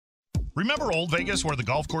Remember Old Vegas where the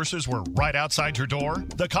golf courses were right outside your door?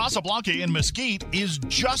 The Casablanca in Mesquite is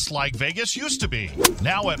just like Vegas used to be.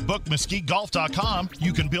 Now at bookmesquitegolf.com,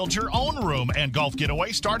 you can build your own room and golf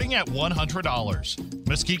getaway starting at $100.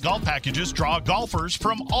 Mesquite Golf Packages draw golfers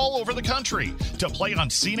from all over the country to play on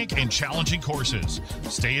scenic and challenging courses.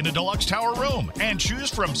 Stay in a deluxe tower room and choose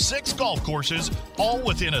from 6 golf courses, all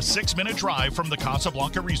within a 6-minute drive from the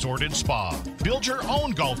Casablanca Resort and Spa. Build your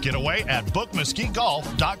own golf getaway at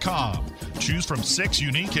bookmesquitegolf.com. Choose from 6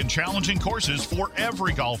 unique and challenging courses for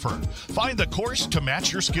every golfer. Find the course to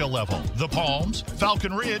match your skill level. The Palms,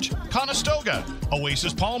 Falcon Ridge, Conestoga,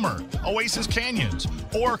 Oasis Palmer, Oasis Canyons,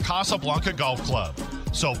 or Casablanca Golf Club.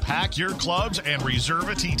 So pack your clubs and reserve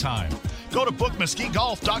a tee time. Go to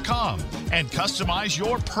bookmesquitegolf.com and customize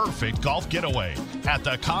your perfect golf getaway at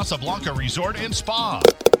the Casablanca Resort and Spa.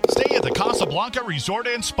 Stay at the Casablanca Resort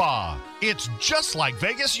and Spa. It's just like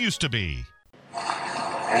Vegas used to be.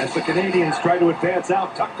 As the Canadians try to advance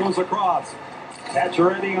out, Tuck goes across.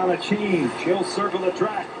 Pacioretty on a change. He'll circle the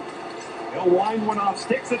track. He'll wind one off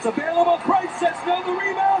sticks. It's available. Price sets down the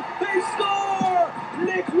rebound. They score!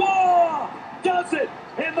 Nick Waugh does it.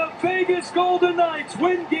 And the Vegas Golden Knights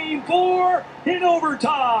win Game 4 in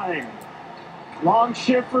overtime. Long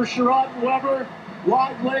shift for Sherrod and Weber.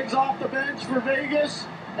 Live legs off the bench for Vegas.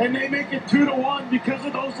 And they make it 2-1 because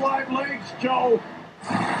of those live legs, Joe.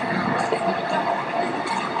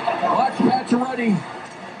 Watch Pacioretty.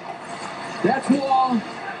 That's Waugh.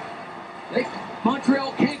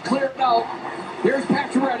 Montreal can't clear it out. Here's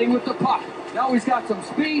Pacioretty with the puck. Now he's got some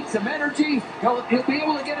speed, some energy. He'll be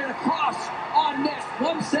able to get it across on net.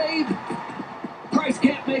 One save. Price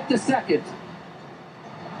can't make the second.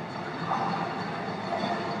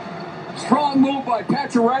 Strong move by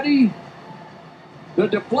Pacioretty. The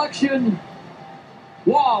deflection.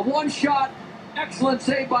 Waugh, one shot. Excellent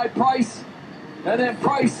save by Price. And then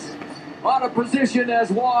Price out of position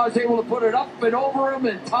as Waugh is able to put it up and over him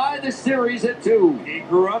and tie the series at 2. He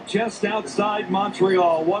grew up just outside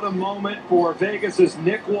Montreal. What a moment for Vegas's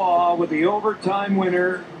Nick Waugh with the overtime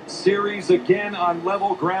winner. Series again on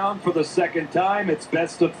level ground for the second time. It's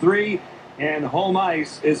best of 3, and home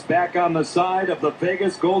ice is back on the side of the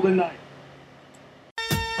Vegas Golden Knights.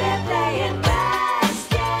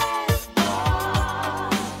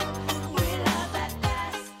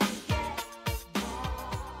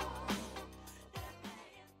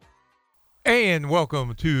 And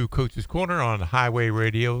welcome to Coach's Corner on Highway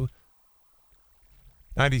Radio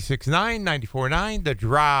 96.9, 94.9, The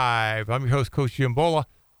Drive. I'm your host, Coach Jim Bola,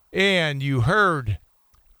 and you heard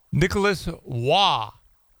Nicholas Waugh,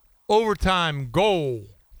 overtime goal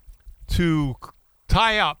to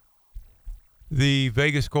tie up the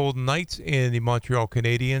Vegas Golden Knights and the Montreal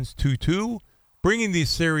Canadiens 2-2, bringing the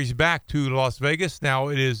series back to Las Vegas. Now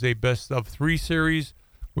it is a best-of-3 series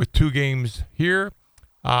with 2 games here.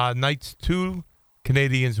 Knights 2,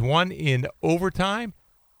 Canadians 1 in overtime,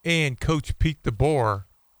 and Coach Pete DeBoer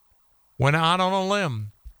went out on a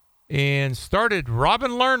limb and started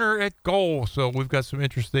Robin Lerner at goal. So we've got some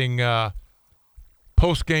interesting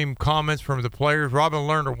post-game comments from the players. Robin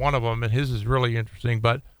Lerner, one of them, and his is really interesting.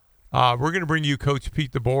 But we're going to bring you Coach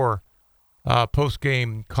Pete DeBoer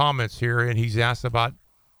post-game comments here, and he's asked about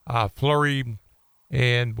Fleury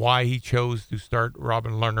and why he chose to start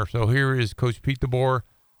Robin Lerner. So here is Coach Pete DeBoer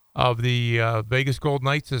of the Vegas Golden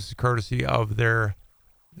Knights. This is courtesy of their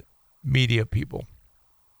media people.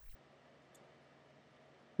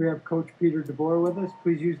 We have Coach Peter DeBoer with us.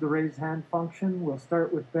 Please use the raise hand function. We'll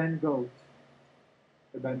start with Ben Goetz.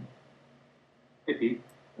 Hey, Ben. Hey, Pete.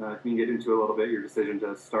 Can you get into a little bit your decision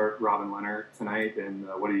to start Robin Lerner tonight, and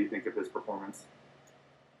what do you think of his performance?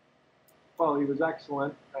 Well, he was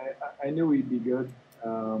excellent. I knew he'd be good.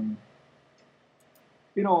 There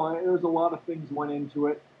was a lot of things went into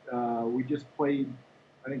it. We just played,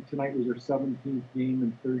 I think tonight was our 17th game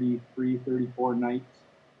in 33, 34 nights.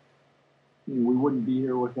 We wouldn't be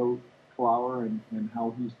here without Flower and how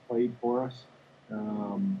he's played for us.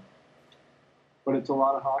 But it's a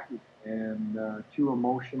lot of hockey and 2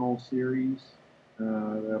 emotional series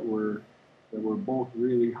that were both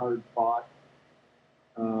really hard fought.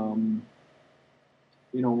 When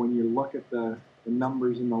you look at the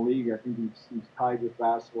numbers in the league, I think he's tied with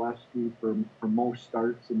Vasilevsky for most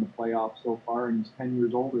starts in the playoffs so far, and he's 10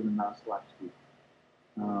 years older than Vasilevsky.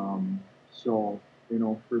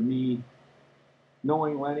 For me,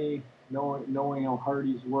 knowing Lenny, knowing how hard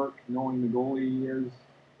he's worked, knowing the goalie he is,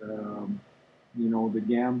 the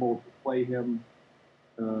gamble to play him,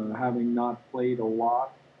 having not played a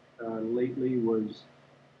lot lately was,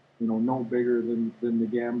 no bigger than the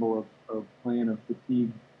gamble of playing a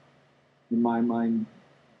fatigue, in my mind,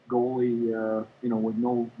 goalie, with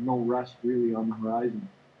no rest really on the horizon.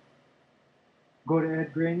 Go to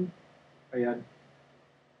Ed Green. Hey, Ed.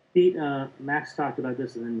 Pete, Max talked about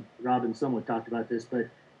this, and then Robin somewhat talked about this, but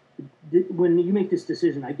when you make this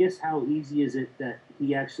decision, I guess how easy is it that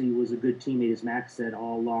he actually was a good teammate, as Max said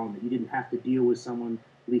all along, that you didn't have to deal with someone,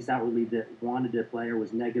 at least outwardly, that wanted to play or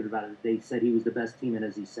was negative about it? They said he was the best teammate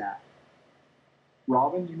as he sat.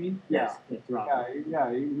 Robin, you mean? Yes, it's Robin.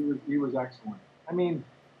 Yeah, he was excellent. I mean,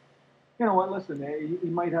 you know what? Listen, he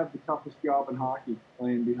might have the toughest job in hockey,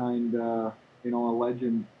 playing behind a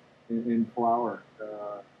legend in Flower,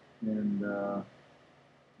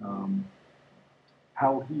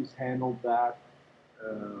 how he's handled that,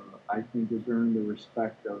 I think, has earned the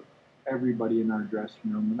respect of everybody in our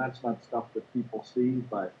dressing room, and that's not stuff that people see,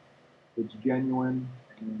 but it's genuine,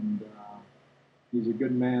 and he's a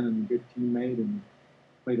good man and a good teammate, and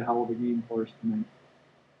played a hell of a game for us tonight.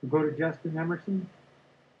 We'll go to Justin Emerson.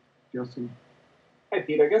 Justin. Hi,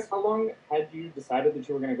 Pete. I guess how long had you decided that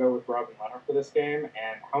you were going to go with Robin Leonard for this game,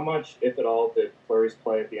 and how much, if at all, did Fleury's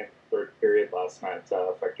play at the end of the third period last night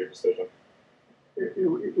affect your decision?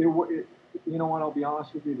 You know what? I'll be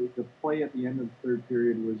honest with you. The play at the end of the third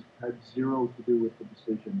period had zero to do with the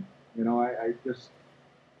decision. You know, I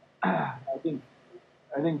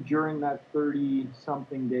think during that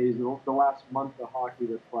 30-something days, the last month of hockey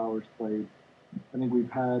that Flowers played, I think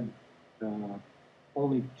we've had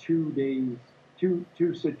only 2 days.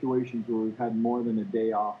 Two situations where we've had more than a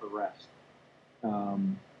day off of rest.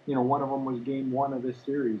 One of them was game 1 of this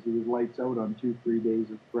series. It was lights out on 2-3 days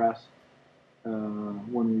of rest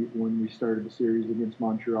when we started the series against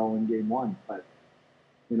Montreal in game 1. But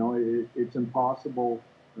it's impossible,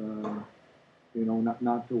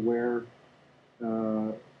 not to wear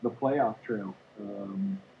the playoff trail,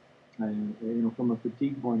 from a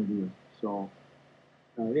fatigue point of view. So.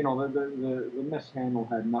 The mishandle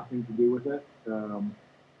had nothing to do with it.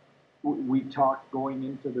 We talked going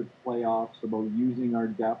into the playoffs about using our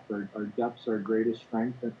depth. Our depth's our greatest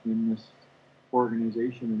strength in this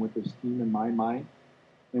organization and with this team, in my mind.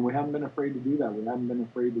 And we haven't been afraid to do that. We haven't been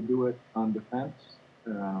afraid to do it on defense.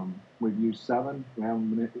 We've used 7. We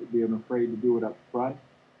haven't been afraid to do it up front.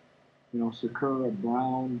 Sakura,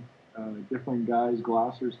 Brown, different guys,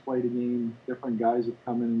 Glasser's played a game, different guys have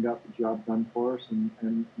come in and got the job done for us,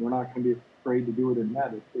 and we're not going to be afraid to do it in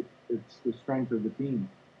net. It's the strength of the team.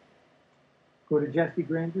 Go to Jesse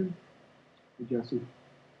Granger. Hey, Jesse.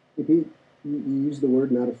 Hey, Pete, you used the word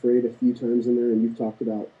not afraid a few times in there, and you've talked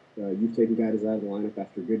about you've taken guys out of the lineup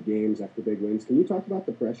after good games, after big wins. Can you talk about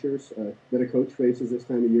the pressures that a coach faces this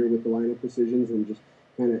time of year with the lineup decisions, and just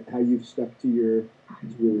kind of how you've stuck to your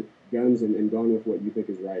guns and gone with what you think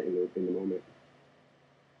is right in the moment?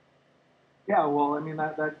 Yeah, well, I mean,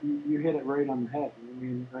 that you hit it right on the head. I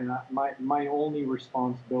mean, my only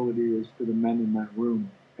responsibility is to the men in that room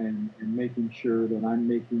and making sure that I'm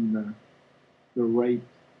making the right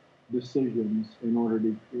decisions in order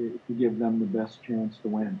to give them the best chance to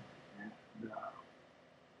win.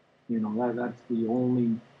 And, that's the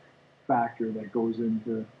only factor that goes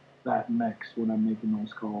into that mix when I'm making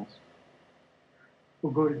those calls.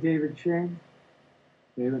 We'll go to David Shane.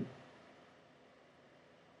 David.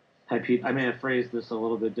 Hi, Pete. I may have phrased this a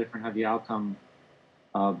little bit different had the outcome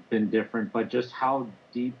been different, but just how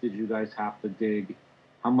deep did you guys have to dig?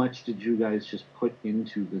 How much did you guys just put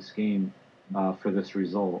into this game for this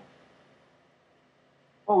result?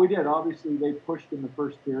 Well, we did. Obviously, they pushed in the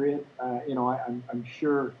first period. I'm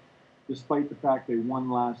sure, despite the fact they won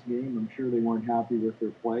last game, I'm sure they weren't happy with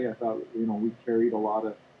their play. I thought, we carried a lot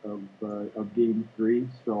of game 3,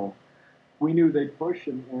 so we knew they'd push.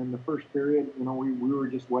 And the first period, we were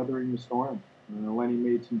just weathering the storm. Lenny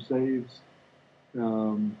made some saves.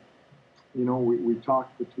 We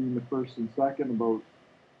talked between the first and second about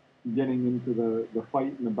getting into the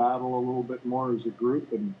fight and the battle a little bit more as a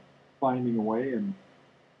group and finding a way. And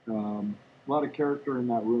a lot of character in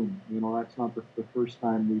that room. That's not the first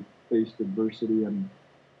time we've faced adversity and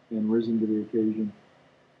risen to the occasion.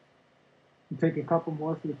 We'll take a couple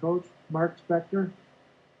more for the coach. Mark Spector.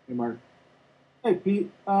 Hey, Mark. Hey,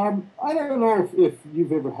 Pete. I don't know if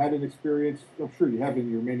you've ever had an experience. I'm sure you have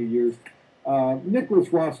in your many years.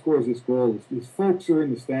 Nicholas Roy scores this goal. His folks are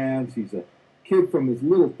in the stands. He's a kid from his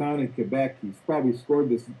little town in Quebec. He's probably scored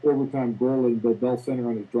this overtime goal in the Bell Center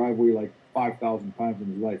on his driveway like 5,000 times in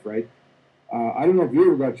his life, right? I don't know if you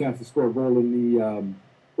ever got a chance to score a goal in the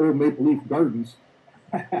old Maple Leaf Gardens.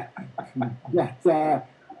 But,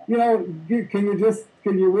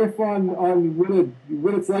 can you riff on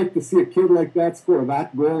what it's like to see a kid like that score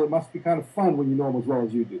that goal? It must be kind of fun when you know him as well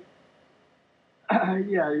as you do.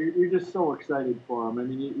 Yeah, you're just so excited for him. I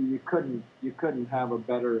mean, you couldn't have a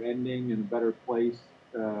better ending and a better place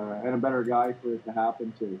and a better guy for it to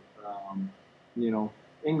happen to. You know,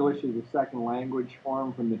 English is a second language for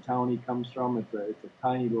him from the town he comes from. It's a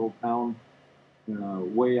tiny little town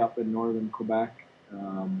way up in northern Quebec.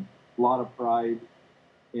 A lot of pride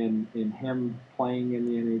in him playing in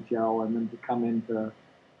the NHL, and then to come into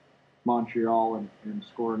Montreal and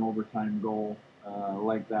score an overtime goal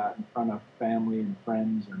like that in front of family and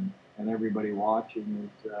friends and everybody watching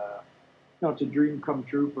is, it's a dream come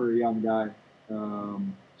true for a young guy.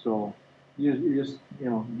 So you just,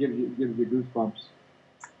 gives you goosebumps.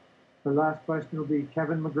 The last question will be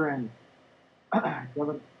Kevin McGrane.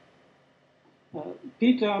 Kevin.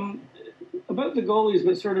 Pete, about the goalies,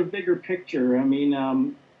 but sort of bigger picture. I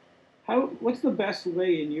mean, what's the best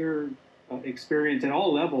way in your experience at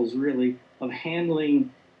all levels, really, of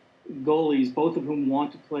handling goalies, both of whom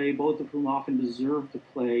want to play, both of whom often deserve to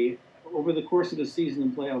play, over the course of the season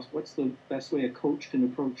and playoffs? What's the best way a coach can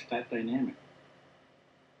approach that dynamic?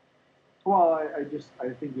 Well, I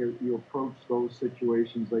think you approach those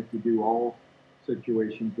situations like you do all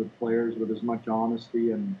situations with players, with as much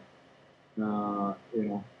honesty and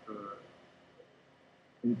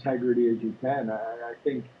integrity as you can. I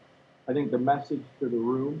think the message to the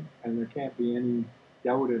room, and there can't be any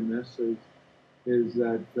doubt in this, is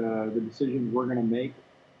that the decisions we're going to make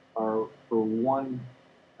are for one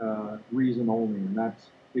reason only, and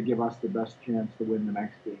that's to give us the best chance to win the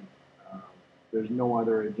next game. There's no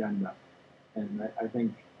other agenda, and I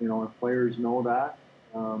think if players know that,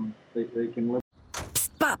 they can live.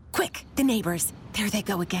 Bob, quick! The neighbors. There they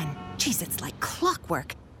go again. Jeez, it's like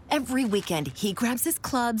clockwork. Every weekend, he grabs his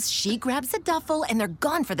clubs, she grabs a duffel, and they're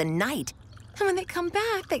gone for the night. And when they come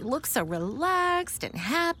back, they look so relaxed and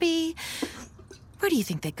happy. Where do you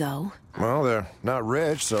think they go? Well, they're not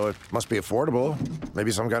rich, so it must be affordable.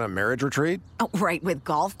 Maybe some kind of marriage retreat? Oh, right, with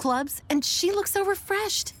golf clubs. And she looks so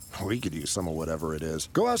refreshed. We could use some of whatever it is.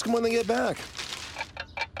 Go ask them when they get back.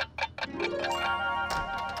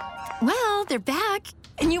 Well, they're back.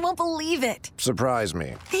 And you won't believe it. Surprise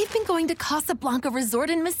me. They've been going to Casablanca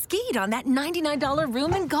Resort in Mesquite on that $99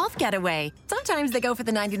 room and golf getaway. Sometimes they go for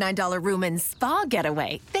the $99 room and spa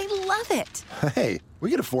getaway. They love it. Hey,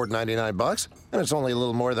 we can afford $99, and it's only a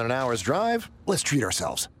little more than an hour's drive. Let's treat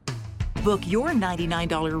ourselves. Book your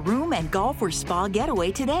 $99 room and golf or spa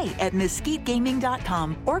getaway today at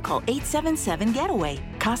mesquitegaming.com or call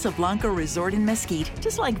 877-GETAWAY. Casablanca Resort in Mesquite,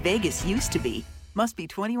 just like Vegas used to be. Must be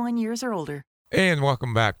 21 years or older. And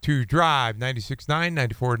welcome back to Drive 96.9,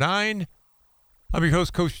 94.9. I'm your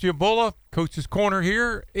host, Coach Jim Bulla, Coach's Corner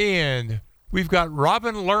here. And we've got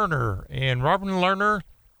Robin Lerner. And Robin Lerner,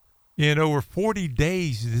 in over 40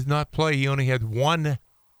 days, did not play. He only had one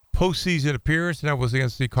postseason appearance, and that was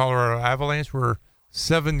against the Colorado Avalanche, where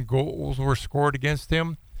 7 goals were scored against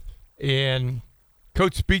him. And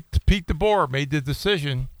Coach Pete DeBoer made the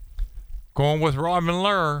decision, going with Robin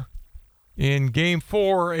Lerner in Game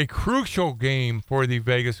 4, a crucial game for the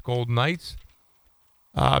Vegas Golden Knights,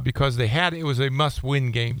 because it was a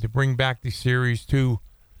must-win game to bring back the series to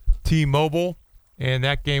T-Mobile, and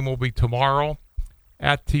that game will be tomorrow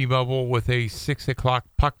at T-Mobile with a 6 o'clock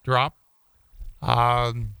puck drop,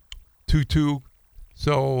 2-2.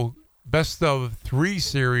 So best of 3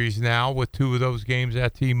 series now with 2 of those games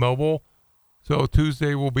at T-Mobile. So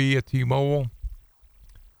Tuesday will be at T-Mobile.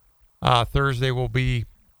 Thursday will be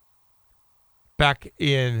back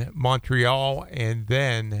in Montreal, and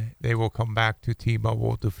then they will come back to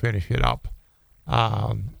T-Mobile to finish it up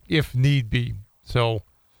if need be. So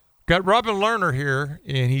got Robin Lerner here,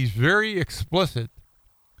 and he's very explicit.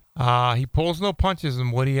 He pulls no punches in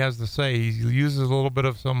what he has to say. He uses a little bit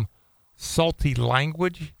of some salty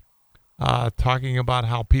language, talking about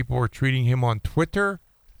how people are treating him on Twitter.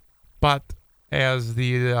 But as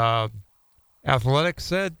the Athletic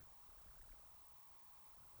said,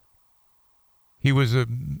 he was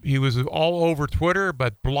all over Twitter,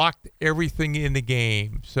 but blocked everything in the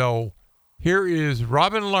game. So here is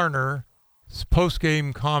Robin Lerner's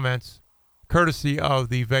post-game comments, courtesy of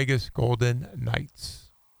the Vegas Golden Knights.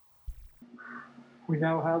 We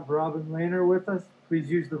now have Robin Lehner with us. Please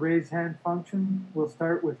use the raise hand function. We'll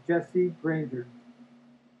start with Jesse Granger.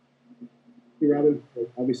 Hey, Robin,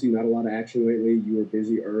 obviously not a lot of action lately. You were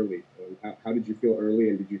busy early. How did you feel early,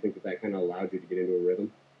 and did you think that kind of allowed you to get into a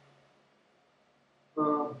rhythm?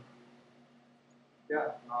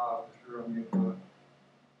 Yeah, for sure. I mean,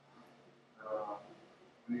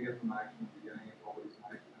 when you get some action at the beginning, it's always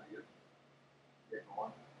nice to kind of get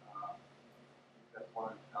going. That's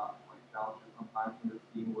one of the challenges sometimes in this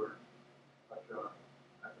team where as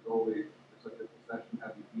a goalie, it's such a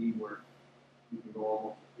possession-heavy team where you can go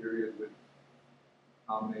almost a period with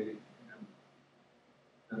dominating, and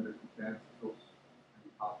then there's a chance that those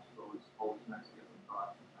maybe pops. So it's always nice to get some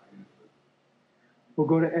thoughts and how you do it. We'll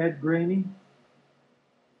go to Ed Graney.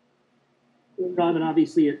 Robin,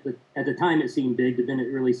 obviously at the time it seemed big, but then it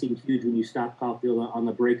really seemed huge when you stopped Caulfield on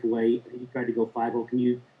the breakaway. He tried to go 5-0. Can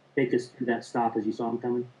you take us through that stop as you saw him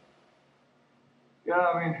coming? Yeah,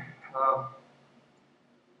 I mean,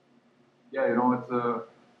 yeah, you know, it's a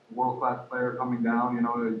world-class player coming down. You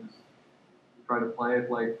know, you just try to play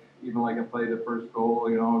it like even like I played the first goal.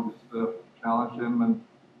 You know, just challenge him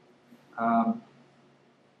and.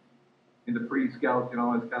 In the pre-scout, you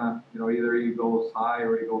know, it's kind of, you know, either he goes high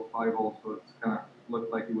or he goes 5-0, so it's kind of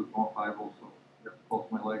looked like he was going 5-0, so I have to close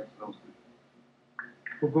my legs. So that was good.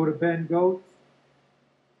 We'll go to Ben Goetz.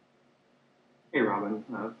 Hey, Robin.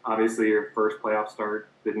 Obviously, your first playoff start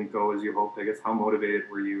didn't go as you hoped. I guess how motivated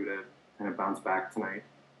were you to kind of bounce back tonight?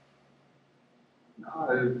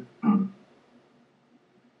 You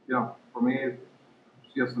know, for me, it's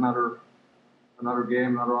just another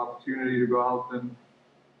game, another opportunity to go out and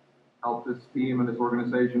help this team and this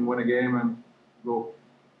organization win a game and go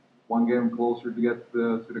one game closer to get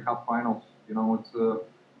to the Cup Finals. You know, it's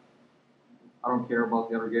I don't care about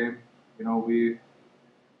the other game. You know, we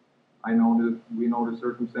know the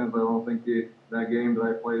circumstance. I don't think that game that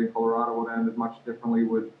I played in Colorado would have ended much differently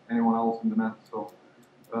with anyone else in the net. So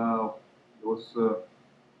it was a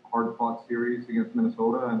hard-fought series against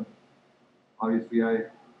Minnesota, and obviously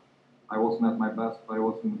I wasn't at my best, but I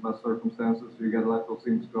wasn't in the best circumstances, so you got to let those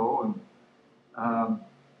things go. And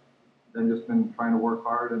then just been trying to work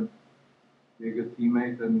hard and be a good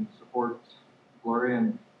teammate and support Fleury,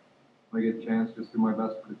 and when I get a chance, just do my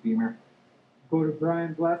best for the team here. Go to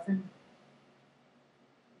Brian Blessing.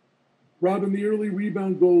 Robin, the early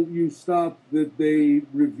rebound goal you stopped that they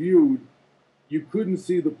reviewed, you couldn't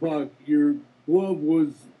see the puck. Your glove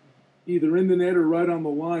was either in the net or right on the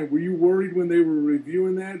line. Were you worried when they were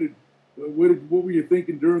reviewing that? What were you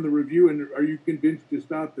thinking during the review, and are you convinced you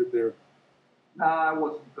stopped it there? Nah, I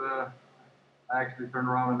wasn't. I actually turned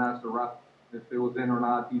around and asked the ref if it was in or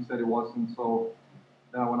not. He said it wasn't, so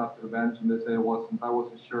then I went up to the bench and they said it wasn't. I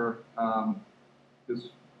wasn't sure.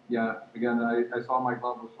 Just, yeah, again, I saw my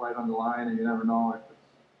glove was right on the line, and you never know if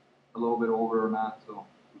it's a little bit over or not. So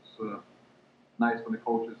it's nice when the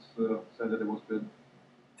coaches said that it was good.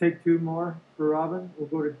 Take two more for Robin. We'll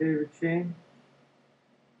go to David Shane.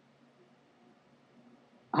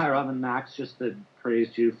 Hi, Robin. Max just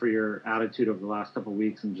praised you for your attitude over the last couple of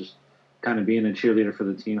weeks and just kind of being a cheerleader for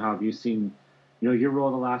the team. How have you seen, your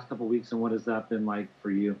role the last couple of weeks, and what has that been like for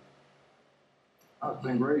you? It's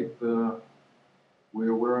been great.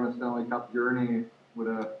 We're on a Stanley Cup journey with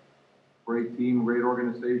a great team, great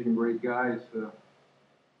organization, great guys. It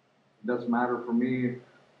doesn't matter for me.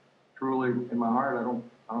 Truly, in my heart, I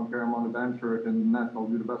don't care. I'm on the bench or in the net. I'll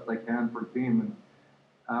do the best I can for the team,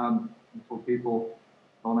 and that's what people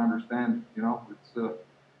don't understand. It's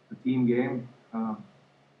a team game.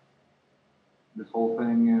 This whole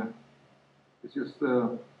thing, it's just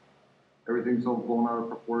everything's so blown out of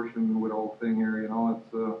proportion with the whole thing here. It's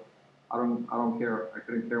I don't care. I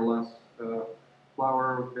couldn't care less.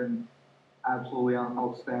 Flower has been absolutely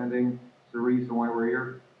outstanding. It's the reason why we're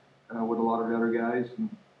here with a lot of the other guys. And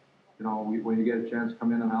when you get a chance to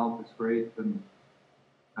come in and help, it's great. And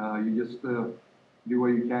you just do what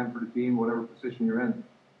you can for the team, whatever position you're in.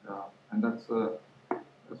 And that's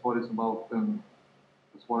what it's about. And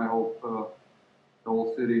that's what I hope the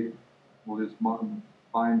whole city will just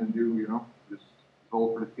find and do. Just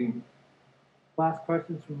all for the team. Last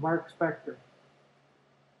questions from Mark Spector.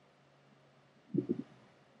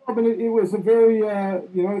 But it was a very,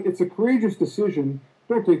 it's a courageous decision.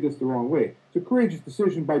 Don't take this the wrong way. It's a courageous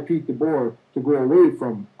decision by Pete DeBoer to go away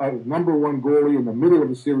from a number one goalie in the middle of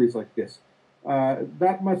a series like this.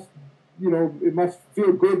 That must, it must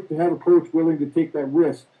feel good to have a coach willing to take that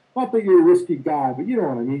risk. Not that you're a risky guy, but you know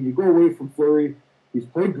what I mean. You go away from Fleury. He's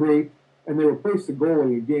played great, and they replaced the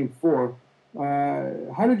goalie in Game 4.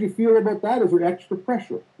 How did you feel about that? Is there extra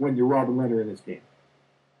pressure when you're Robin Lehner in this game?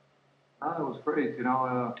 It was great.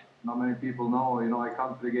 Not many people know. I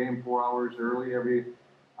come to the game 4 hours early.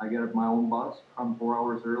 I get my own bus, come 4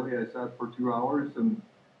 hours early. I sat for 2 hours and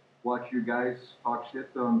watch you guys talk shit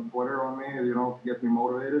on Twitter on me, to get me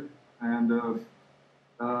motivated. And, it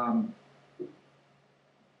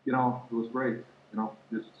was great,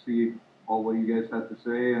 just to see all what you guys had to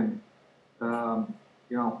say. And,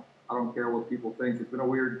 I don't care what people think. It's been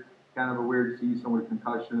kind of a weird season with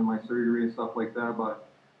concussion and my surgery and stuff like that. But,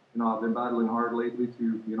 I've been battling hard lately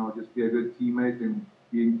to, just be a good teammate and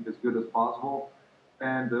be as good as possible.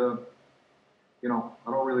 And, I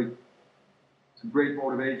don't really it's a great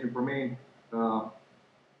motivation for me.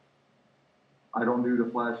 I don't do the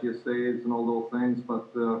flashiest saves and all those things,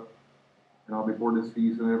 but before this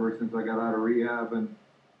season, ever since I got out of rehab, and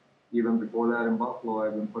even before that in Buffalo,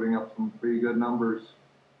 I've been putting up some pretty good numbers.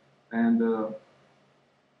 And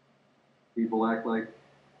people act like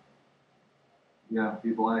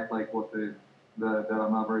what that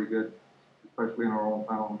I'm not very good, especially in our own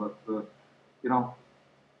town. But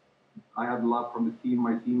I have a lot from the team,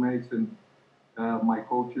 my teammates, and my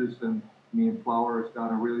coaches, and me and Flower has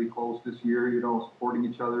gotten really close this year. Supporting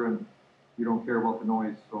each other, and you don't care about the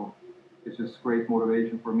noise. So it's just great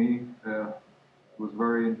motivation for me. It was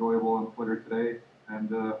very enjoyable on Twitter today, and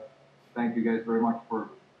thank you guys very much for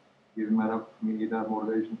giving that up for me, that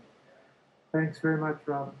motivation. Thanks very much,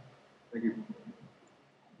 Robin. Thank you.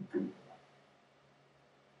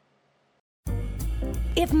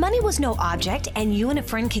 If money was no object and you and a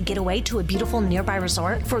friend could get away to a beautiful nearby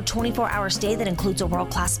resort for a 24-hour stay that includes a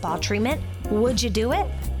world-class spa treatment, would you do it?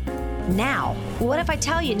 Now, what if I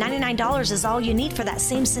tell you $99 is all you need for that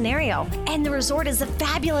same scenario, and the resort is the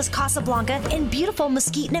fabulous Casablanca in beautiful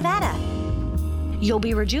Mesquite, Nevada? You'll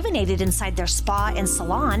be rejuvenated inside their spa and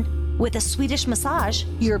salon with a Swedish massage,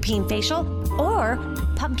 European facial, or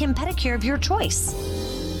pumpkin pedicure of your choice.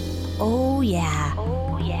 Oh yeah.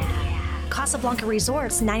 Casablanca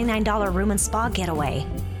Resort's $99 room and spa getaway.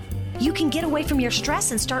 You can get away from your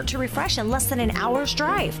stress and start to refresh in less than an hour's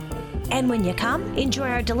drive. And when you come, enjoy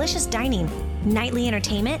our delicious dining, nightly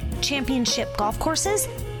entertainment, championship golf courses,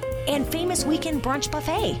 and famous weekend brunch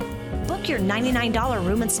buffet. Book your $99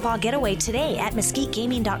 room and spa getaway today at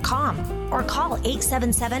mesquitegaming.com or call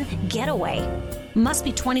 877-GETAWAY. Must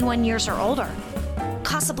be 21 years or older.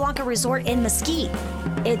 Casablanca Resort in Mesquite.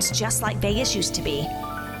 It's just like Vegas used to be.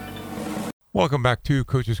 Welcome back to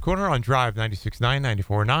Coach's Corner on Drive 96.9,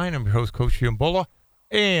 94.9. I'm your host, Coach Giambola.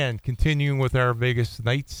 And continuing with our Vegas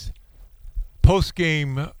Knights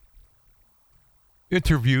post-game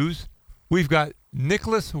interviews, we've got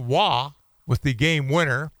Nicholas Waugh with the game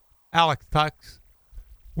winner, Alex Tuch.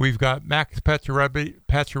 We've got Max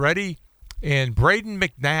Pacioretty and Brayden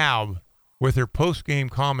McNabb with their post-game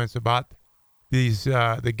comments about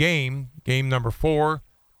the game number 4,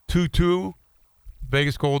 2-2.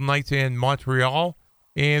 Vegas Golden Knights and Montreal,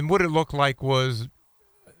 and what it looked like was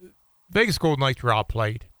Vegas Golden Knights were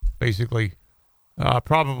outplayed, basically,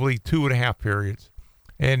 probably 2.5 periods.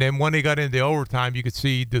 And then when they got into overtime, you could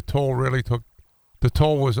see the toll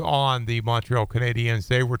was on the Montreal Canadiens.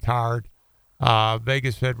 They were tired.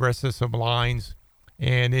 Vegas had rested some lines,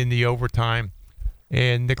 and in the overtime,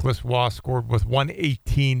 and Nicholas Waugh scored with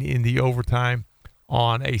 1:18 in the overtime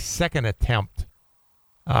on a second attempt.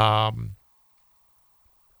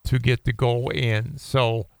 To get the goal in.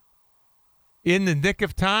 So in the nick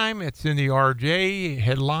of time, it's in the RJ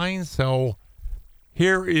headlines. So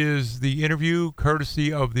here is the interview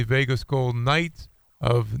courtesy of the Vegas Golden Knights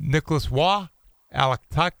of Nicholas Waugh, Alex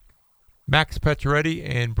Tuch, Max Pacioretty,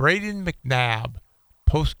 and Brayden McNabb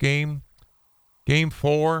post-game, Game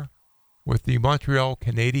 4 with the Montreal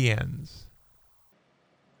Canadiens.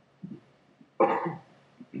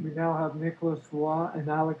 We now have Nicholas Waugh and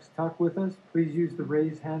Alex Tuch with us. Please use the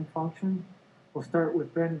raise hand function. We'll start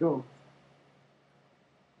with Ben Ghost.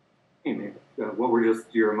 Hey, Nick. What were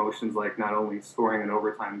just your emotions like, not only scoring an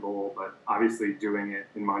overtime goal, but obviously doing it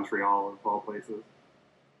in Montreal of all places?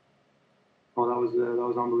 Oh, that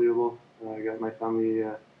was unbelievable. I got my family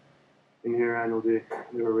in here. I know they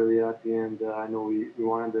were really happy, and I know we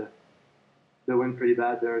wanted to win pretty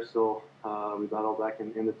bad there, so we battled back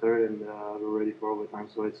in the third, and we're ready for overtime.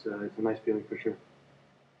 So it's a nice feeling for sure.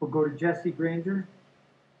 We'll go to Jesse Granger.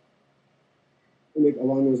 Nick,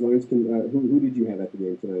 along those lines, who did you have at the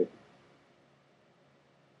game tonight?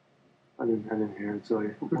 I didn't hear it.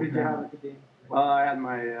 Sorry. Who did you have at the game? I had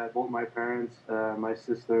both my parents, my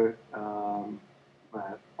sister,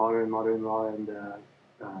 my father and mother-in-law, and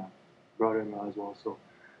brother-in-law as well. So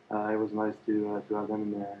it was nice to have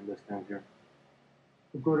them in the stand here.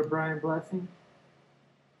 We'll go to Brian Blessing.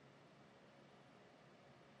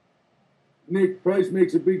 Nick, Price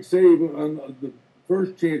makes a big save on the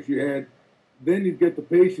first chance you had. Then you get the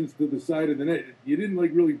patience to the side of the net. You didn't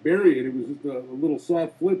really bury it. It was just a little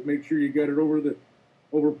soft flip. Make sure you got it over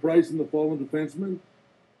Price and the fallen defenseman.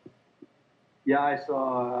 Yeah, I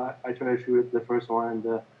tried to shoot the first one,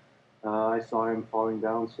 and I saw him falling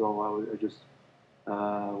down, so I just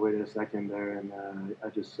waited a second there, and I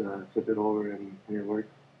just flipped it over, and it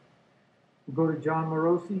worked. We'll go to John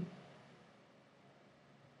Morosi.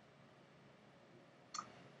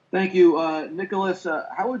 Thank you. Nicholas,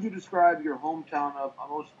 how would you describe your hometown of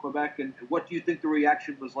Amos, Quebec, and what do you think the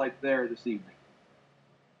reaction was like there this evening?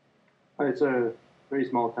 It's a very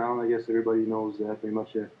small town. I guess everybody knows pretty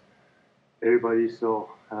much everybody. So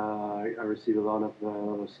I received a lot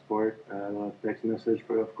of support, a lot of text message,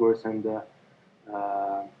 of course, and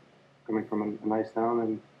coming from a nice town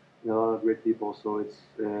and a lot of great people. So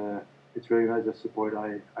it's really nice the support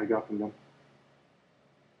I got from them.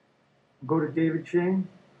 Go to David Shane.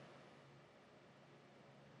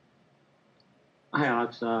 Hi,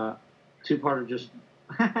 Alex. Two-parter. Just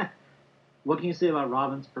what can you say about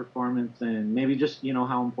Robin's performance, and maybe just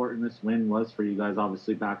how important this win was for you guys?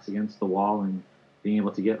 Obviously, backs against the wall and being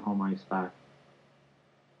able to get home ice back.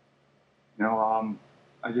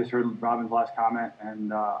 I just heard Robin's last comment,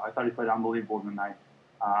 and I thought he played unbelievable tonight.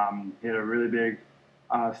 He had a really big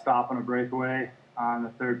stop on a breakaway in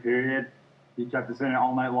the third period. He kept us in it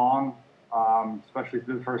all night long, especially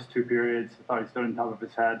through the first two periods. I thought he stood on top of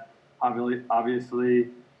his head. Obviously,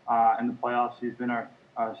 in the playoffs, he's been our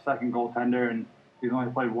second goaltender, and he's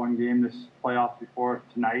only played one game this playoffs before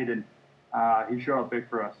tonight, and he showed up big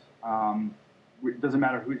for us. It doesn't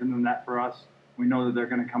matter who's in the net for us. We know that they're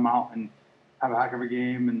going to come out and have a heck of a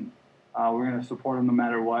game, and we're going to support him no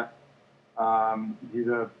matter what. He's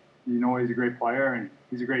a great player, and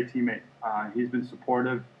he's a great teammate. He's been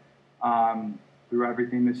supportive through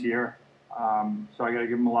everything this year, so I got to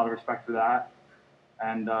give him a lot of respect for that.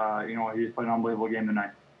 And he's played an unbelievable game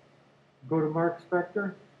tonight. Go to Mark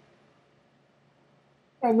Spector.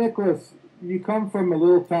 Nicholas, you come from a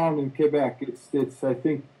little town in Quebec. It's I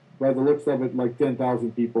think by the looks of it like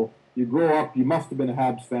 10,000 people. You grow up. You must have been a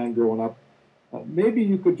Habs fan growing up. Maybe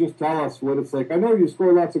you could just tell us what it's like. I know you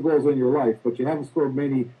scored lots of goals in your life, but you haven't scored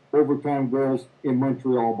many overtime goals in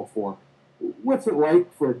Montreal before. What's it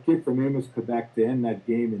like for a kid from Amos, Quebec, to end that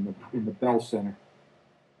game in the Bell Center?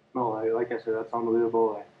 No, like I said, that's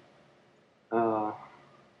unbelievable. I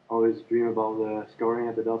always dream about scoring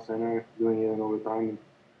at the Bell Center, doing it in overtime,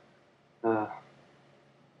 and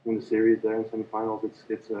in the series there in semifinals,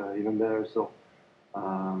 it's even better. So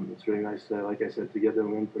it's really nice, like I said, to get the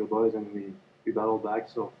win for the boys, and we battled back.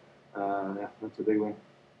 So that's a big win.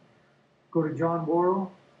 Go to John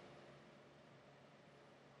Worrell.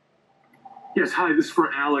 Yes, hi, this is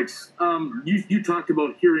for Alex. You talked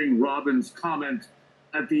about hearing Robin's comment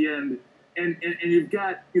at the end, and you've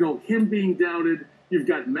got, him being doubted, you've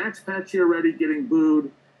got Max Pacioretty getting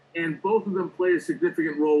booed, and both of them play a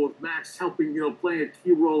significant role with Max helping, playing a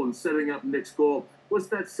key role in setting up Nick's goal. What's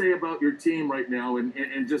that say about your team right now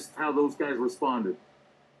and just how those guys responded?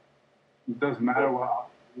 It doesn't matter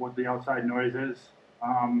what the outside noise is.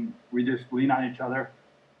 We just lean on each other.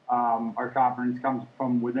 Our confidence comes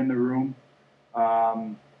from within the room.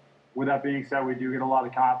 With that being said, we do get a lot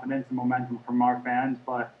of confidence and momentum from our fans,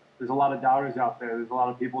 but there's a lot of doubters out there. There's a lot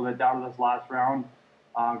of people that doubted us last round,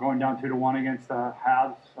 going down 2-1 against the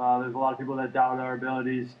Habs. There's a lot of people that doubted our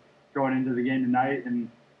abilities going into the game tonight, and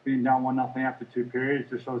being down 1-0 after two periods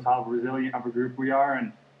just shows how resilient of a group we are,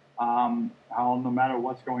 and how no matter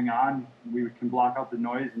what's going on, we can block out the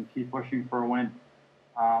noise and keep pushing for a win.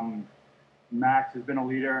 Max has been a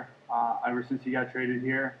leader ever since he got traded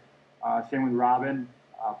here. Same with Robin.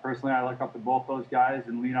 Personally, I look up to both those guys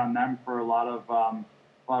and lean on them for a lot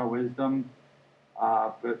of wisdom.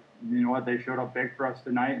 But you know what? They showed up big for us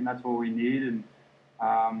tonight, and that's what we need, and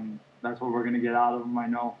that's what we're going to get out of them, I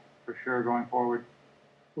know, for sure, going forward.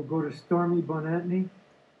 We'll go to Stormy Bonatny.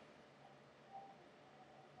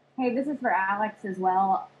 Hey, this is for Alex as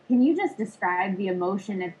well. Can you just describe the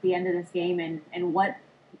emotion at the end of this game and what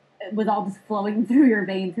was all just flowing through your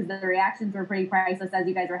veins? Because the reactions were pretty priceless as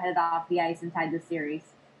you guys were headed off the ice and tied the series.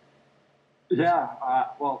 Yeah,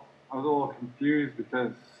 well, I was a little confused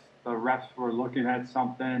because the refs were looking at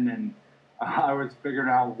something, and I was figuring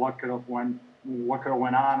out what could have went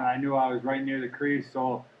on, and I knew I was right near the crease,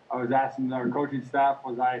 so I was asking our coaching staff,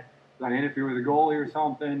 was I interfere with a goalie or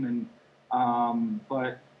something, and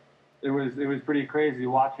but it was pretty crazy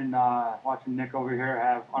watching Nick over here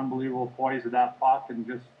have unbelievable poise with that puck and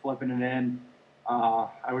just flipping it in.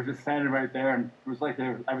 I was just standing right there, and it was like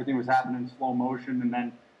everything was happening in slow motion, and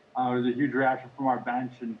then it was a huge reaction from our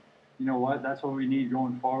bench, and you know what? That's what we need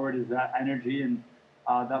going forward, is that energy and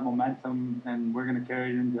that momentum, and we're going to carry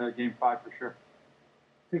it into Game 5 for sure.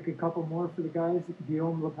 Take a couple more for the guys.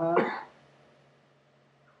 Guillaume Lepage.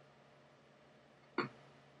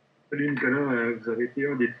 Salut Nicolas, vous avez été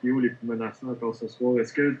un des trios les plus menaçants encore ce soir.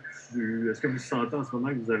 Est-ce que vous sentez en ce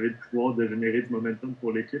moment que vous avez le pouvoir de générer du momentum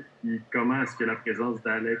pour l'équipe? Et comment est-ce que la présence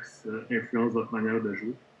d'Alex influence votre manière de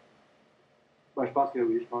jouer? Je pense que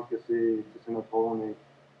oui. Je pense que c'est notre rôle. On est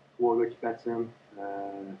trois gars qui patinent,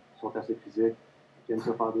 qui sont assez physiques, qui aiment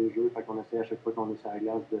ça faire des jeux. Fait qu'on essaie à chaque fois qu'on est sur la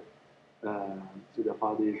glace de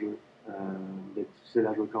faire des jeux. d'être difficile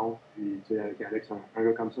à jouer contre. Puis, tu sais, avec Alex, un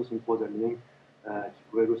gars comme ça sur une troisième ligne, qui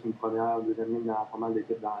pourrait jouer sur une première ou deuxième ligne dans pas mal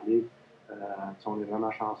d'équipes dans la ligue, on est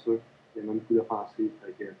vraiment chanceux. Il y a même beaucoup d'offensives.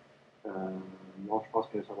 Moi, je pense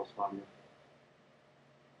que ça va se faire bien.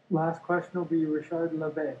 Last question will be Richard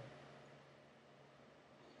Levet.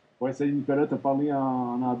 Oui, salut Nicolas, tu as parlé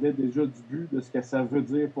en anglais déjà du but, de ce que ça veut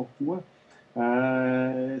dire pour toi.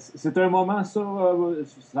 C'est un moment,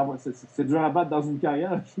 c'est dur à battre dans une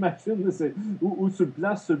carrière, j'imagine. Où tu le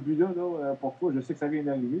places, ce but-là, pour toi? Je sais que ça vient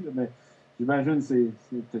d'arriver, mais j'imagine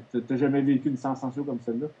que tu n'as jamais vécu une sensation comme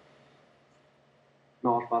celle-là.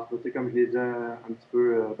 Non, je pense pas. Comme je l'ai dit un petit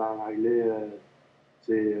peu dans l'anglais,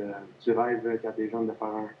 tu rêves quand t'es jeune de faire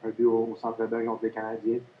un but au Centre Bell contre les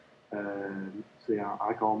Canadiens. C'est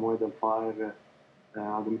encore moins de le faire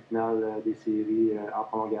en demi-finale des séries en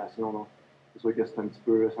prolongation. Donc, c'est sûr que c'est un petit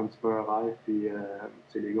peu un rêve. Puis,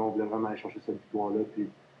 les gars, on voulait vraiment aller chercher cette victoire-là. Puis,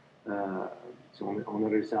 on a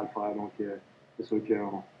réussi à le faire. Donc, c'est sûr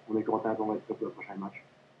qu'on est content qu'on va être prêt pour le prochain match.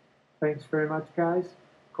 Thanks very much, guys.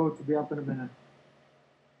 Coach will be up in a minute.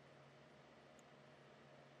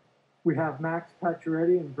 We have Max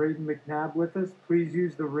Pacioretty and Braden McNabb with us. Please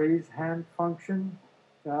use the raise hand function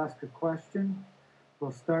to ask a question.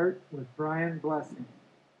 We'll start with Brian Blessing.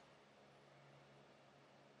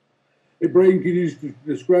 Hey, Braden, can you just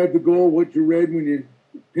describe the goal, what you read when you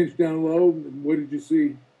pinched down low, and what did you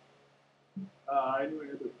see? I knew I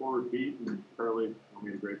hit the forward beat, and Charlie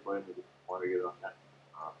made a great play. I just wanted to get on that.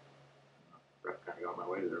 Ref kind of got my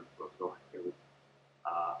way there, so it was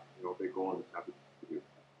a big goal, and it's happy to do.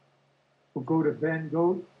 We'll go to Ben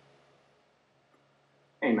Goat.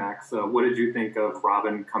 Hey, Max. What did you think of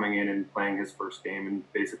Robin coming in and playing his first game in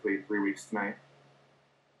basically 3 weeks tonight?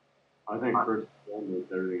 I think first and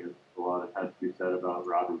foremost, everything a lot has to be said about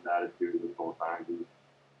Robin's attitude this whole time. He's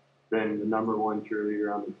been the number one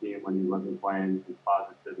cheerleader on the team when he wasn't playing. His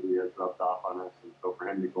positivity has rubbed off on us, and so for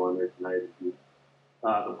him to go in there tonight,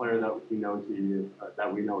 the player that we know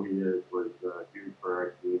he is, was huge for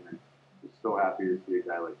our team, and just so happy to see a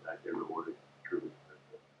guy like that get rewarded. Truly.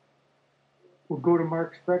 We'll go to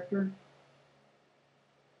Mark Spector.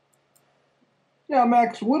 Yeah,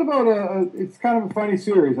 Max, what about it's kind of a funny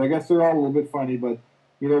series. I guess they're all a little bit funny, but,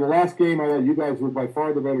 the last game, I thought you guys were by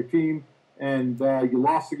far the better team, and you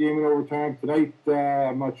lost the game in overtime. Tonight,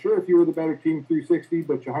 I'm not sure if you were the better team 360,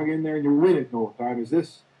 but you hung in there and you win it in overtime. Is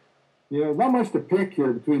this, not much to pick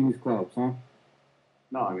here between these clubs, huh?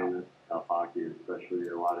 No, I mean, that's tough hockey, especially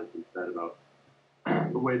a lot has been said about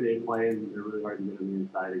the way they play, and they're really hard to get on the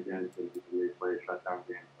inside against, and they play a shutdown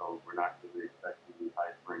game, so we're not really expecting these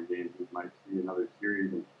high-scoring games. We might see another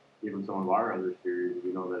series, and even some of our other series,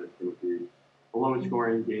 we know that it's going to be a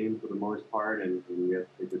low-scoring game for the most part, and we have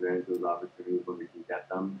to take advantage of those opportunities when we can get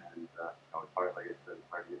them, and it's hard, like I said,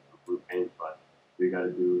 it's hard to get some blue paint, but we got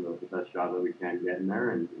to do the best job that we can get in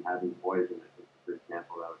there, and having poise, and I think the first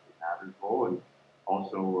example that was the Mavericks goal, and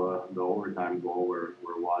also the overtime goal where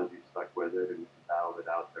Wazzy stuck with it and battled it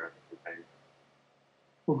out there.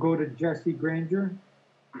 We'll go to Jesse Granger.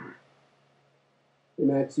 Hey,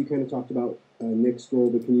 Max, you kind of talked about Nick's goal,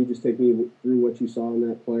 but can you just take me through what you saw in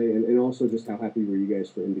that play, and also just how happy were you guys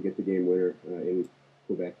for him to get the game winner in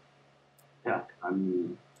Quebec? Yeah, I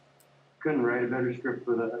mean, couldn't write a better script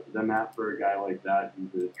for the map for a guy like that.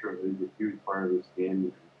 He's a huge part of this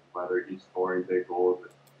game, whether he's scoring big goals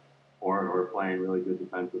or playing really good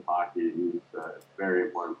defensive hockey. He's a very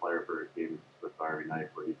important player for a team with Army Knife,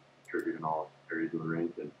 where he's contributed in all areas of the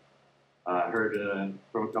rink. And I heard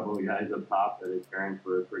from a couple of guys up top that his parents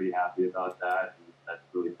were pretty happy about that. And that's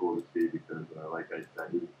really cool to see because, like I said,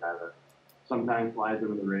 he's kind of sometimes flies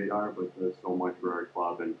under the radar, but does so much for our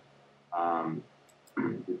club. And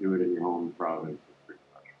to do it in your home province is pretty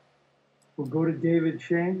special. We'll go to David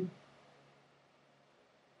Shane.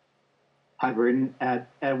 Hi, Braden. At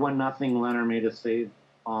 1-0, Leonard made a save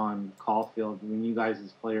on Caulfield. When you guys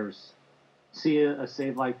as players see a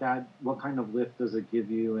save like that, what kind of lift does it give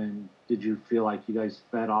you? And did you feel like you guys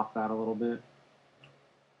fed off that a little bit?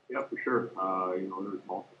 Yeah, for sure. There was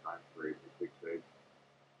multiple times where he made big saves,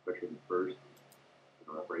 especially in the first.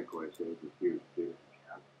 That breakaway save was huge too.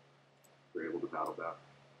 Yeah, we're able to battle back.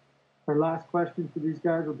 Our last question for these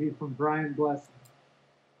guys will be from Brian Blessing.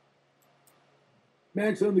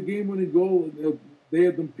 Max, on the game-winning goal, they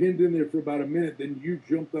had them pinned in there for about a minute. Then you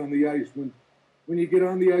jumped on the ice. When you get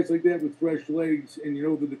on the ice like that with fresh legs and you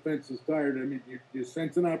know the defense is tired, I mean, you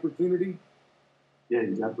sense an opportunity? Yeah,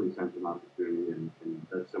 you definitely sense an opportunity, and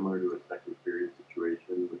that's similar to a second period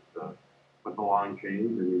situation with the long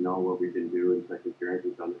change, and we know what we can do in second period.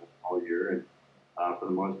 We've done it all year, and for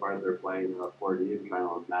the most part, they're playing 4D and trying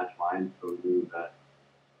to match lines, so we knew that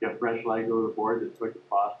get fresh legs over the board as quick as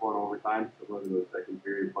possible in overtime, similar to those second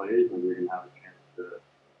period plays, and you're going to have a chance to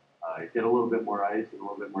get a little bit more ice and a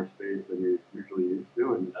little bit more space than you're usually used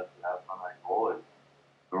to, and that's what happens on that goal. And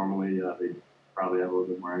normally they probably have a little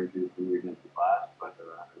bit more energy than you against the Glass, but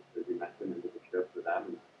as you mentioned, it's a shift for them.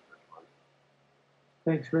 And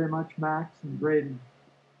Thanks very much, Max and Braden.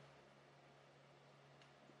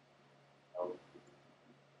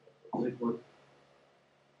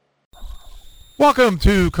 Welcome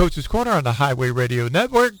to Coach's Corner on the Highway Radio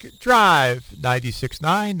Network, Drive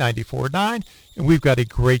 96.9, 94.9, and we've got a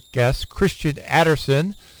great guest, Christian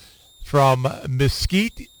Adderson from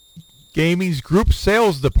Mesquite Gaming's Group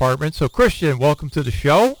Sales Department. So, Christian, welcome to the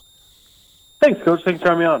show. Thanks, Coach. Thanks for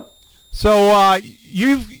having me on. So,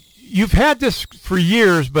 you've had this for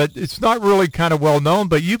years, but it's not really kind of well known.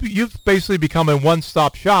 But you've basically become a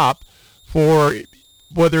one-stop shop for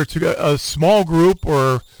whether it's a small group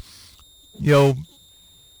or a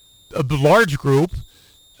large group.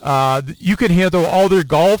 You can handle all their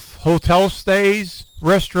golf, hotel stays,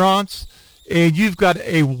 restaurants, and you've got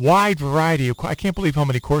a wide variety of. I can't believe how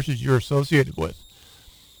many courses you're associated with.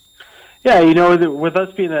 Yeah, with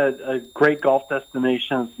us being a great golf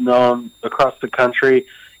destination known across the country,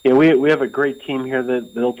 we have a great team here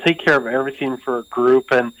that'll take care of everything for a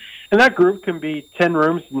group, and that group can be 10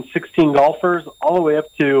 rooms and 16 golfers, all the way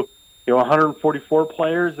up to 144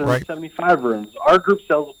 players and right. 75 rooms. Our group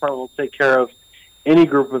sales department will take care of any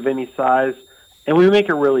group of any size, and we make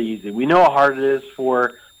it really easy. We know how hard it is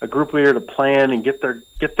for a group leader to plan and get their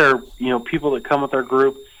people that come with our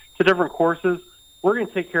group to different courses. We're going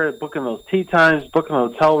to take care of booking those tee times, booking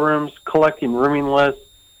hotel rooms, collecting rooming lists,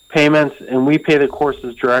 payments, and we pay the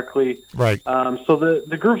courses directly. Right. So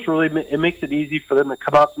the groups it makes it easy for them to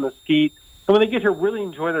come out to Mesquite, and when they get here, really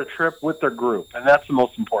enjoy their trip with their group, and that's the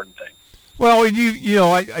most important thing. Well, and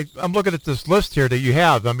I'm looking at this list here that you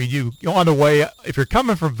have. I mean, you on the way, if you're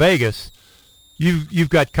coming from Vegas, you've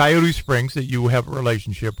got Coyote Springs that you have a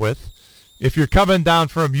relationship with. If you're coming down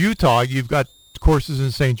from Utah, you've got courses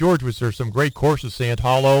in St. George, which there's some great courses, Sand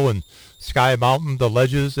Hollow and Sky Mountain, the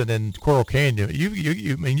Ledges, and then Coral Canyon.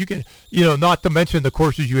 You can, not to mention the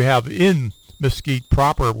courses you have in Mesquite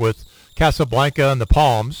proper with Casablanca and the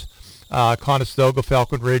Palms, Conestoga,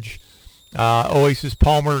 Falcon Ridge, Oasis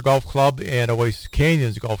Palmer Golf Club, and Oasis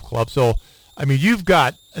Canyons Golf Club. So, you've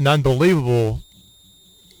got an unbelievable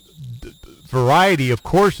variety of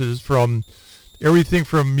courses, from everything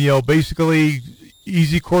from, basically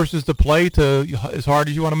easy courses to play to as hard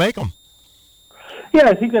as you want to make them. Yeah,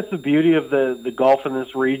 I think that's the beauty of the golf in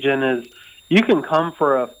this region is you can come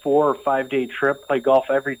for a 4 or 5 day trip, play golf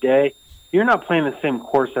every day. You're not playing the same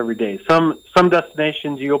course every day. Some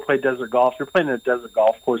destinations you go play desert golf. You're playing a desert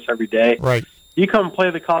golf course every day. Right. You come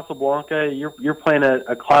play the Casablanca. You're playing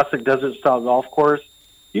a classic desert style golf course.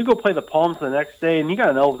 You go play the Palms the next day, and you got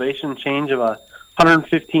an elevation change of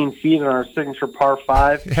 115 feet on our signature par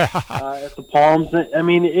 5 at the Palms.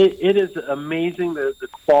 It is amazing the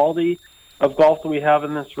quality of golf that we have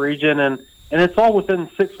in this region, and it's all within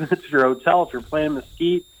 6 minutes of your hotel if you're playing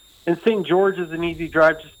Mesquite. And St. George is an easy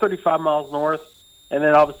drive, just 35 miles north. And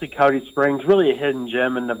then obviously Coyote Springs, really a hidden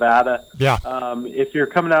gem in Nevada. Yeah. If you're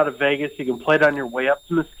coming out of Vegas, you can play it on your way up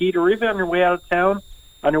to Mesquite, or even on your way out of town,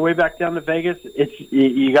 on your way back down to Vegas.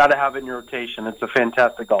 You got to have it in your rotation. It's a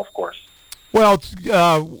fantastic golf course. Well,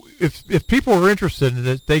 if people are interested in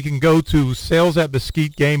it, they can go to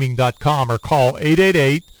sales@mesquitegaming.com or call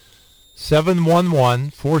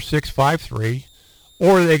 888-711-4653,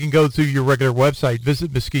 or they can go to your regular website,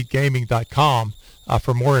 visit mesquitegaming.com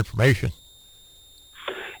for more information.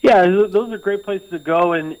 Yeah, those are great places to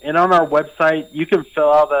go, and on our website, you can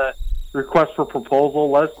fill out a request for proposal,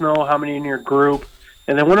 let us know how many in your group,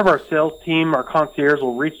 and then one of our sales team, our concierge,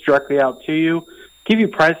 will reach directly out to you, give you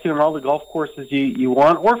pricing on all the golf courses you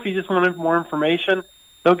want, or if you just want more information,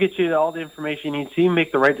 they'll get you all the information you need so you can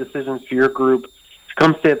make the right decisions for your group to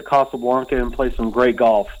come stay at the Casablanca and play some great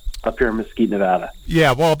golf up here in Mesquite, Nevada.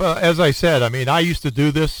 Yeah, well, as I said, I used to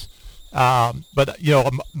do this, but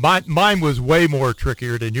mine was way more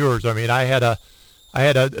trickier than yours. I had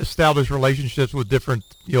established relationships with different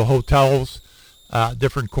hotels,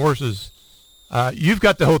 different courses. You've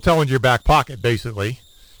got the hotel in your back pocket, basically.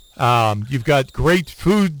 You've got great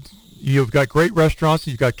food. You've got great restaurants.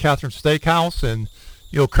 You've got Catherine Steakhouse, and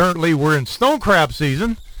currently we're in stone crab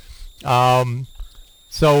season. So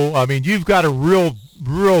you've got a real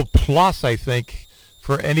plus, I think,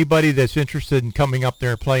 for anybody that's interested in coming up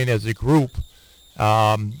there and playing as a group.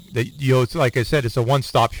 It's like I said, it's a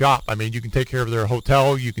one-stop shop. You can take care of their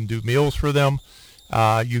hotel. You can do meals for them.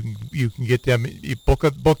 You can get them. You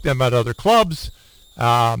book them at other clubs.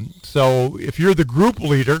 So if you're the group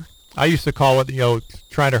leader, I used to call it,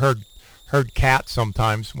 trying to herd cats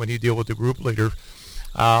sometimes when you deal with the group leader,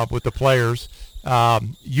 with the players.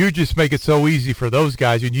 You just make it so easy for those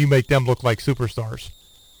guys, and you make them look like superstars.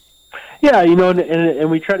 Yeah, and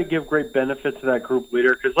we try to give great benefit to that group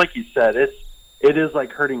leader because, like you said, it is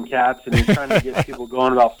like herding cats, and you're trying to get people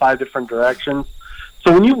going about 5 different directions.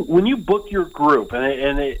 So when you book your group,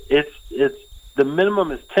 it's the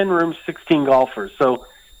minimum is 10 rooms, 16 golfers. So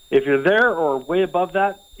if you're there or way above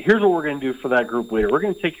that, here's what we're going to do for that group leader. We're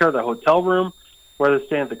going to take care of the hotel room, whether they're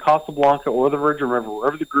staying at the Casablanca or the Virgin River,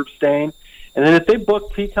 wherever the group's staying. And then if they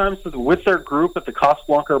book tee times with their group at the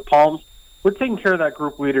Casablanca or Palms, we're taking care of that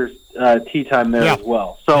group leader's tee time there as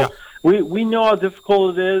well. So we know how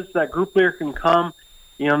difficult it is. That group leader can come,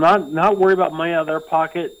 not worry about money out of their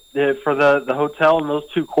pocket for the hotel and those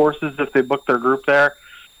 2 courses if they book their group there.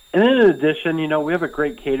 And then in addition, we have a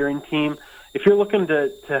great catering team. If you're looking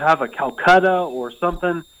to have a Calcutta or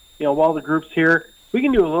something, while the group's here, we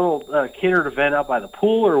can do a little catered event out by the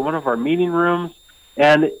pool or one of our meeting rooms,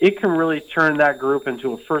 and it can really turn that group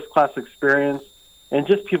into a first-class experience and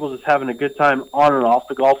just people just having a good time on and off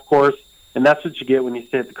the golf course. And that's what you get when you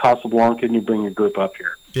stay at the Casablanca and you bring your group up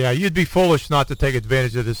here. Yeah, you'd be foolish not to take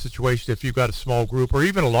advantage of this situation if you've got a small group or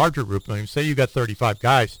even a larger group. I mean, say you got 35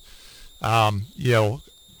 guys.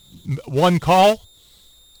 One call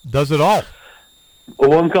does it all.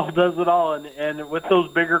 One call does it all. And with those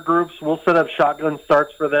bigger groups, we'll set up shotgun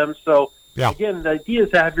starts for them. So, again, the idea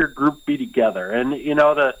is to have your group be together. And,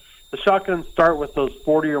 the shotgun start with those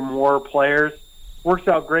 40 or more players works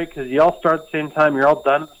out great because you all start at the same time. You're all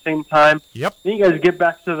done at the same time. Yep. Then you guys get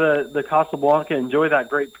back to the Casablanca, enjoy that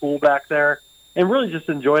great pool back there, and really just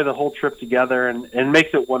enjoy the whole trip together and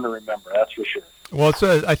makes it one to remember, that's for sure. Well,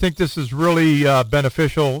 I think this is really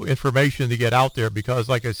beneficial information to get out there because,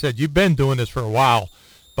 like I said, you've been doing this for a while.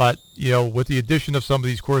 But, with the addition of some of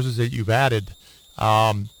these courses that you've added,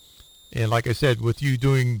 and like I said, with you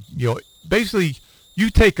doing, basically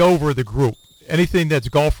you take over the group. Anything that's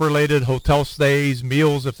golf-related, hotel stays,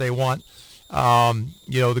 meals if they want.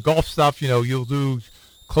 The golf stuff, you'll do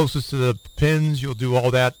closest to the pins. You'll do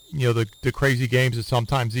all that, the crazy games that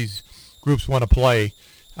sometimes these groups want to play.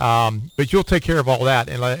 But you'll take care of all that.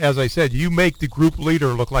 And as I said, you make the group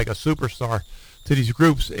leader look like a superstar to these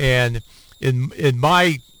groups. And in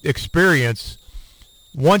my experience,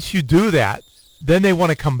 once you do that, then they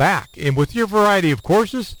want to come back. And with your variety of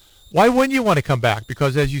courses, why wouldn't you want to come back?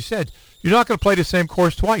 Because as you said, you're not going to play the same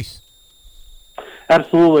course twice.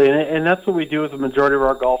 Absolutely, and that's what we do with the majority of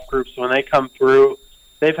our golf groups. When they come through,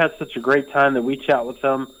 they've had such a great time that we chat with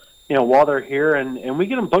them, while they're here, and we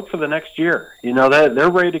get them booked for the next year.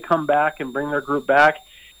 They're ready to come back and bring their group back.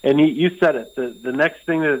 And you said it, the next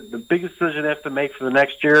thing, the biggest decision they have to make for the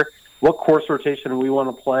next year, what course rotation do we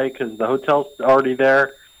want to play, because the hotel's already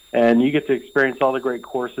there, and you get to experience all the great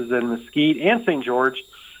courses in Mesquite and St. George.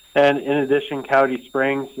 And in addition, Coyote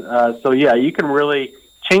Springs. You can really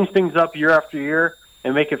change things up year after year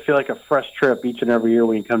and make it feel like a fresh trip each and every year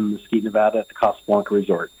when you come to Mesquite, Nevada at the Casablanca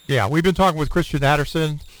Resort. Yeah, we've been talking with Christian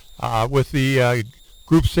Adderson with the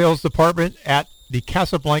group sales department at the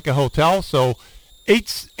Casablanca Hotel. So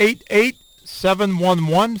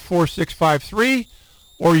 888-711-4653,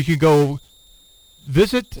 or you can go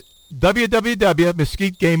visit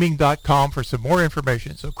www.mesquitegaming.com for some more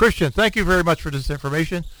information. So, Christian, thank you very much for this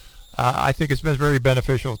information. I think it's been very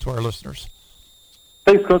beneficial to our listeners.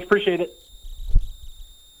 Thanks, Coach. Appreciate it.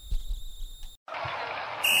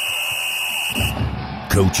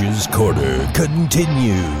 Coach's Corner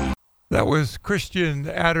continues. That was Christian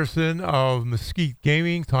Adderson of Mesquite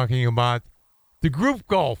Gaming talking about the group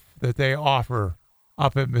golf that they offer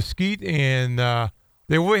up at Mesquite. And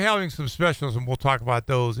they will be having some specials, and we'll talk about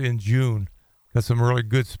those in June. Got some really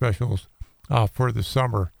good specials for the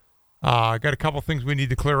summer. I got a couple things we need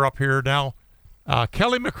to clear up here now.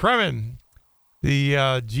 Kelly McCrimmon, the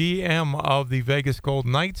GM of the Vegas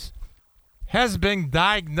Golden Knights, has been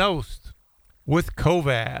diagnosed with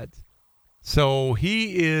COVID. So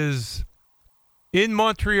he is in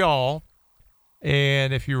Montreal.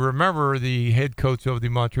 And if you remember, the head coach of the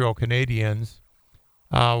Montreal Canadiens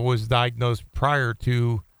was diagnosed prior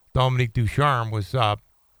to Dominique Ducharme was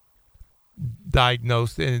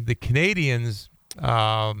diagnosed. And the Canadiens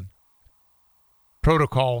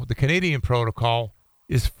protocol, the Canadian protocol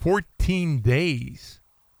is 14 days.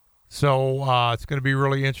 So it's going to be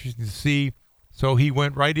really interesting to see. So he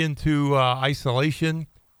went right into isolation,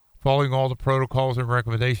 following all the protocols and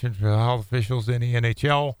recommendations from health officials in the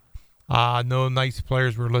NHL. No Knights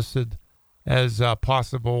players were listed as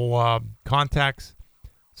possible contacts.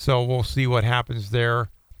 So we'll see what happens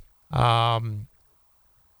there.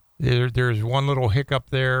 There's one little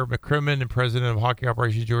hiccup there. McCrimmon and President of Hockey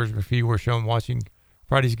Operations George McPhee were shown watching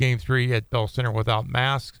Friday's Game 3 at Bell Center without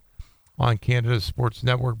masks on Canada's Sports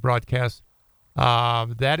Network broadcast.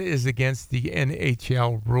 That is against the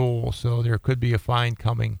NHL rule, so there could be a fine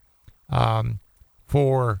coming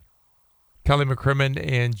for Kelly McCrimmon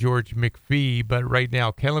and George McPhee. But right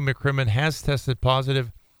now, Kelly McCrimmon has tested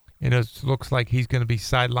positive, and it looks like he's going to be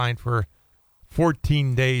sidelined for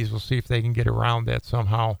 14 days. We'll see if they can get around that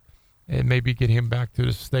somehow and maybe get him back to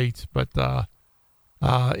the States. But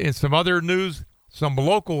in some other news, some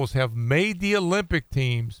locals have made the Olympic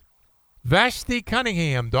teams. Vashti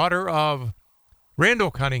Cunningham, daughter of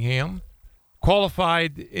Randall Cunningham,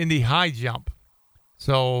 qualified in the high jump.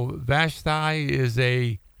 So Vashti is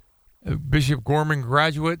a Bishop Gorman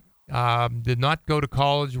graduate, did not go to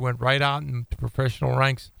college, went right out into professional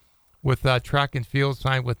ranks with track and field,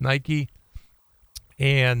 signed with Nike.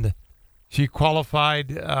 And she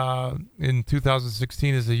qualified in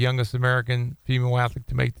 2016 as the youngest American female athlete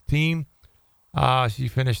to make the team. She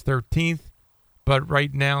finished 13th. But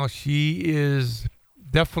right now she is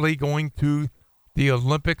definitely going to the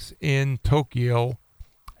Olympics in Tokyo.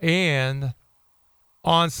 And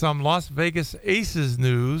on some Las Vegas Aces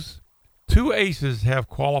news, 2 aces have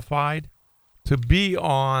qualified to be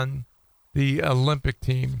on the Olympic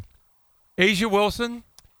team. Asia Wilson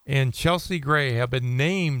and Chelsea Gray have been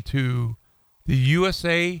named to the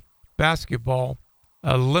USA Basketball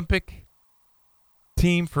Olympic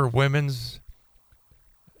team for women's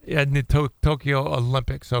in the Tokyo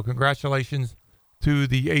Olympics. So congratulations to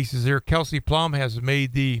the aces there. Kelsey Plum has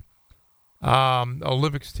made the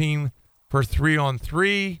Olympics team for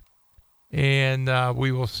 3-on-3, and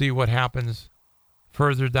we will see what happens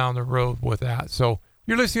further down the road with that. So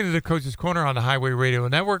you're listening to the Coach's Corner on the Highway Radio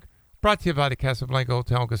Network, brought to you by the Casablanca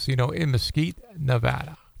Hotel and Casino in Mesquite,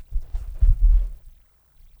 Nevada.